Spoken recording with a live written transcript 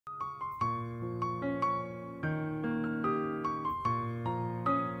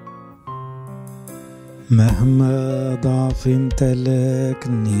مهما ضعفي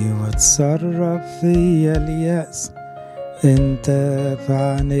امتلكني وتصرف فيا اليأس، انت في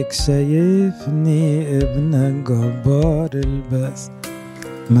عينك شايفني ابن جبار البأس.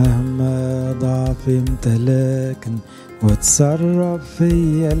 مهما ضعفي امتلكني وتصرف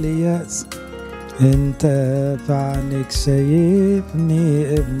فيا اليأس، انت في عينك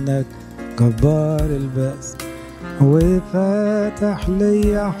شايفني ابنك جبار البأس. وفاتح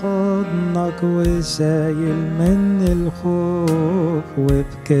لي حضنك وشايل مني الخوف،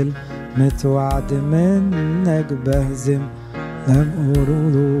 وبكلمة وعد منك بهزم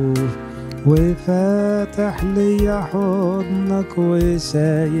الألوف. وفاتح لي حضنك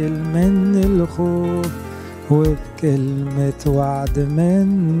وشايل مني الخوف، وبكلمة وعد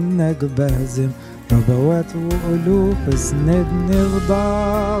منك بهزم ربوات وألوف. اسندني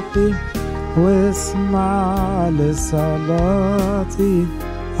بضعفي واسمع لصلاتي،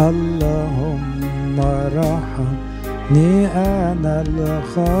 اللهم ارحمني انا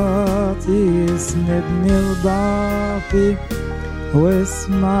الخاطي. اسندني بضعفي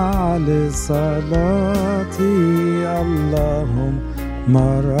واسمع لصلاتي، اللهم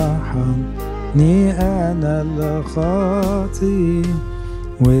ارحمني انا الخاطي.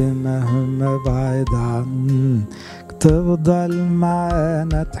 ومهما ابعد عنك تفضل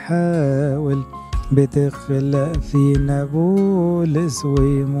معانا تحاول، بتخلق فينا بولس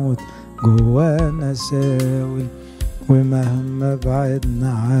ويموت جوانا شاول. ومهما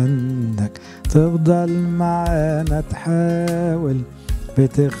بعدنا عنك تفضل معانا تحاول،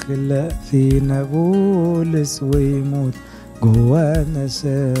 بتخلق فينا بولس ويموت جوانا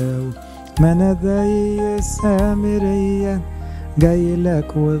شاول. ما انا زي السامرية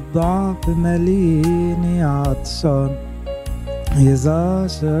جايلك والضعف ماليني عطشان، إذا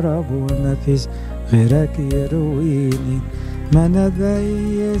أشرب ومفيش غيرك يرويني. ما أنا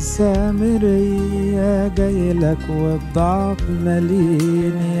زي السامرية جايلك والضعف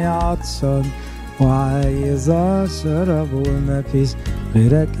ماليني عطشان، وعايز أشرب ومفيش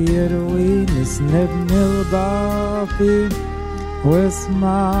غيرك يرويني. اسندني وضعفي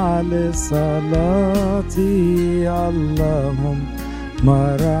واسمع لصلاتي، اللهم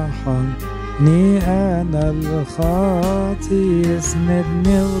ارحمني انا الخاطي.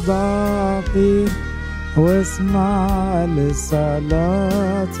 اسندني وضعفي واسمع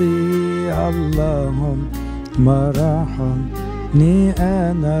لصلاتي، اللهم ارحمني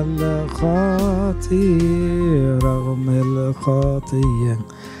انا الخاطي. رغم الخطيه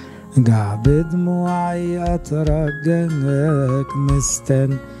قاع بدموعي أترجاك،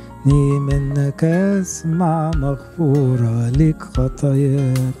 مستني منك أسمع مغفورة لك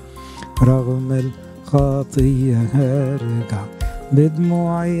خطاياك. رغم الخطية هرجع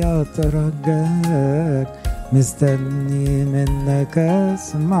بدموعي أترجاك، مستني منك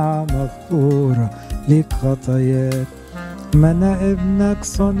أسمع مغفورة لك خطاياك. ما أنا ابنك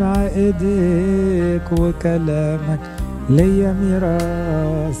صنع إيديك، وكلامك ليا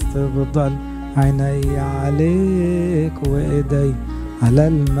ميراث، تفضل عيني عليك وإيدي على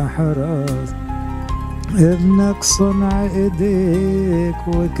المحراث. ابنك صنع إيديك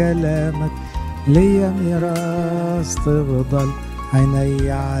وكلامك ليا ميراث، تفضل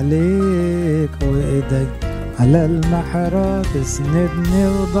عيني عليك وإيدي على المحراث. اسندني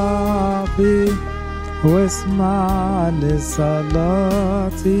وضعفي واسمع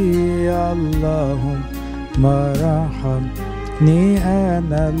لصلاتي، اللهم ارحمني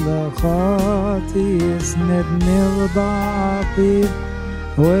انا الخاطي. اسندني وضعفي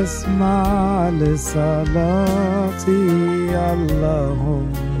واسمع لصلاتي،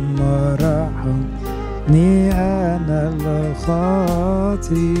 اللهم ارحمني انا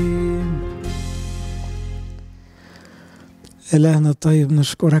الخاطي. إلهنا الطيب،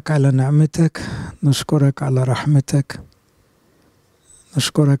 نشكرك على نعمتك، نشكرك على رحمتك،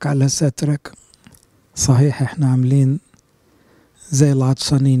 نشكرك على سترك. صحيح احنا عاملين زي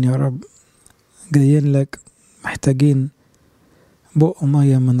العطشانين يا رب، جايين لك محتاجين بق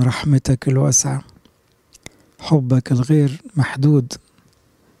مية من رحمتك الواسعة، حبك الغير محدود،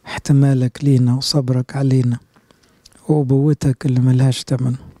 احتمالك لينا وصبرك علينا وأبوتك اللي ملهاش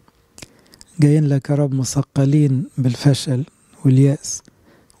تمن. جايين لك يا رب مثقلين بالفشل واليأس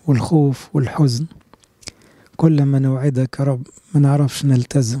والخوف والحزن. كل ما نوعدك يا رب ما نعرفش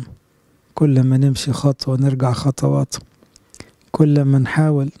نلتزم، كل ما نمشي خطوة نرجع خطوات، كل ما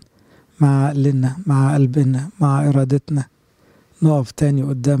نحاول مع عقلنا مع قلبنا مع إرادتنا نقف تاني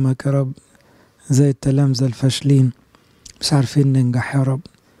قدامك يا رب زي التلامذة الفاشلين، مش عارفين ننجح يا رب،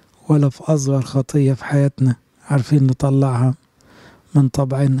 ولا في أصغر خطية في حياتنا عارفين نطلعها من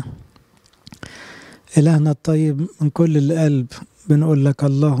طبعنا. إلهنا الطيب، من كل القلب بنقول لك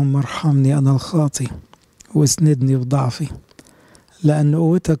اللهم ارحمني أنا الخاطي، واسندني في ضعفي، لأن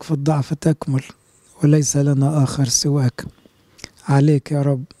قوتك في الضعف تكمل، وليس لنا آخر سواك. عليك يا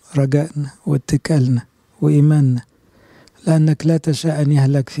رب رجائنا واتكالنا وإيماننا، لأنك لا تشاء أن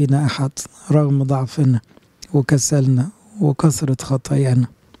يهلك فينا أحد رغم ضعفنا وكسلنا وكثرة خطايانا.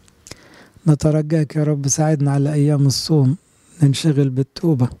 نترجاك يا رب ساعدنا على أيام الصوم ننشغل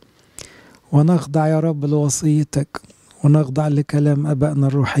بالتوبة، ونخضع يا رب لوصيتك، ونخضع لكلام أبائنا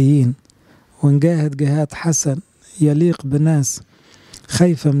الروحيين، ونجاهد جهاد حسن يليق بناس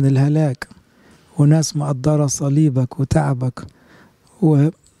خايفة من الهلاك، وناس مقدرة صليبك وتعبك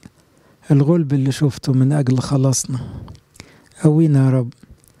والغلب اللي شفته من أجل خلاصنا. قوينا يا رب،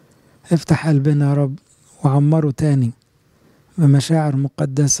 افتح قلبنا يا رب وعمره تاني بمشاعر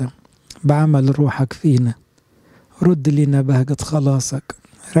مقدسة بعمل روحك فينا. رد لنا بهجة خلاصك،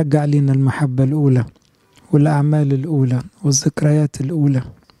 رجع لنا المحبة الأولى والأعمال الأولى والذكريات الأولى.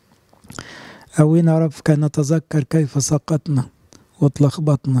 قوينا يا رب كي نتذكر كيف سقطنا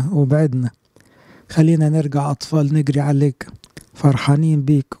واتلخبطنا وبعدنا. خلينا نرجع أطفال نجري عليك فرحانين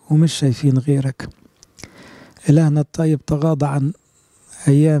بيك ومش شايفين غيرك. إلهنا الطيب تغاضى عن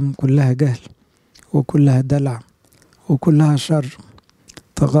أيام كلها جهل وكلها دلع وكلها شر،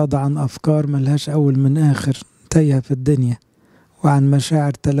 تغاضى عن أفكار ملهاش أول من آخر تايهة في الدنيا، وعن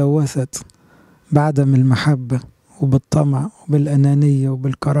مشاعر تلوثت بعدم المحبة وبالطمع وبالأنانية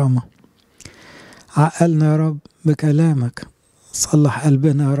وبالكرامة. عقلنا يا رب بكلامك، صلح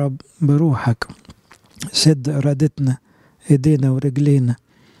قلبنا يا رب بروحك، شد إرادتنا إيدينا ورجلينا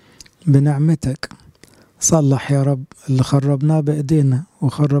بنعمتك. صلح يا رب اللي خربناه بإيدينا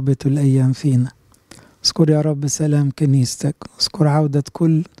وخربته الأيام فينا. اذكر يا رب سلام كنيستك، اذكر عودة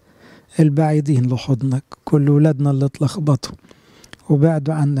كل البعيدين لحضنك، كل ولادنا اللي اتلخبطوا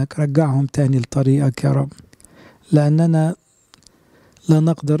وبعدوا عنك رجعهم تاني لطريقك يا رب، لأننا لا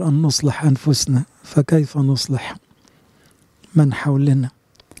نقدر أن نصلح أنفسنا، فكيف نصلح من حولنا؟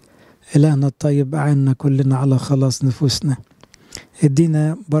 إلهنا الطيب أعنا كلنا على خلاص نفوسنا.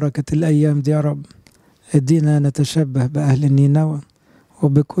 ادينا بركة الأيام دي يا رب، ادينا نتشبه بأهل نينوى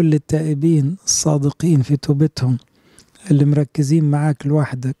وبكل التائبين الصادقين في توبتهم، اللي مركزين معاك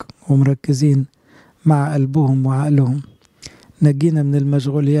لوحدك ومركزين مع قلبهم وعقلهم. نجينا من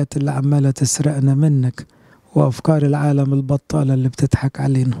المشغوليات اللي عمالة تسرقنا منك وأفكار العالم البطالة اللي بتضحك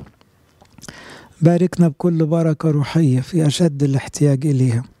علينا. باركنا بكل بركة روحية في أشد الاحتياج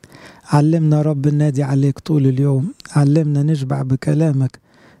إليها. علمنا رب النادي عليك طول اليوم، علمنا نشبع بكلامك،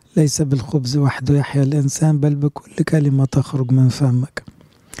 ليس بالخبز وحده يحيا الإنسان بل بكل كلمة تخرج من فمك.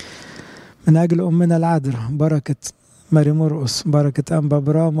 من أجل أمنا العذراء بركة ماري مرقس، بركة أنبا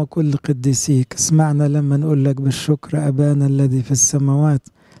برام وكل قديسيك، اسمعنا لما نقول لك بالشكر أبانا الذي في السماوات،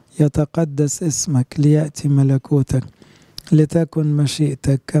 يتقدس اسمك، ليأتي ملكوتك، لتكن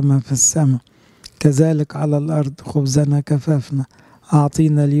مشيئتك كما في السماء كذلك على الأرض. خبزنا كفافنا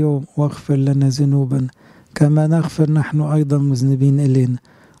أعطينا اليوم، واغفر لنا ذنوبنا كما نغفر نحن أيضا مذنبين إلينا،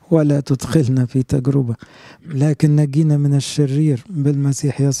 ولا تدخلنا في تجربة لكن نجينا من الشرير،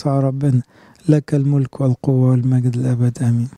 بالمسيح يسوع ربنا، لك الملك والقوة والمجد الأبد آمين.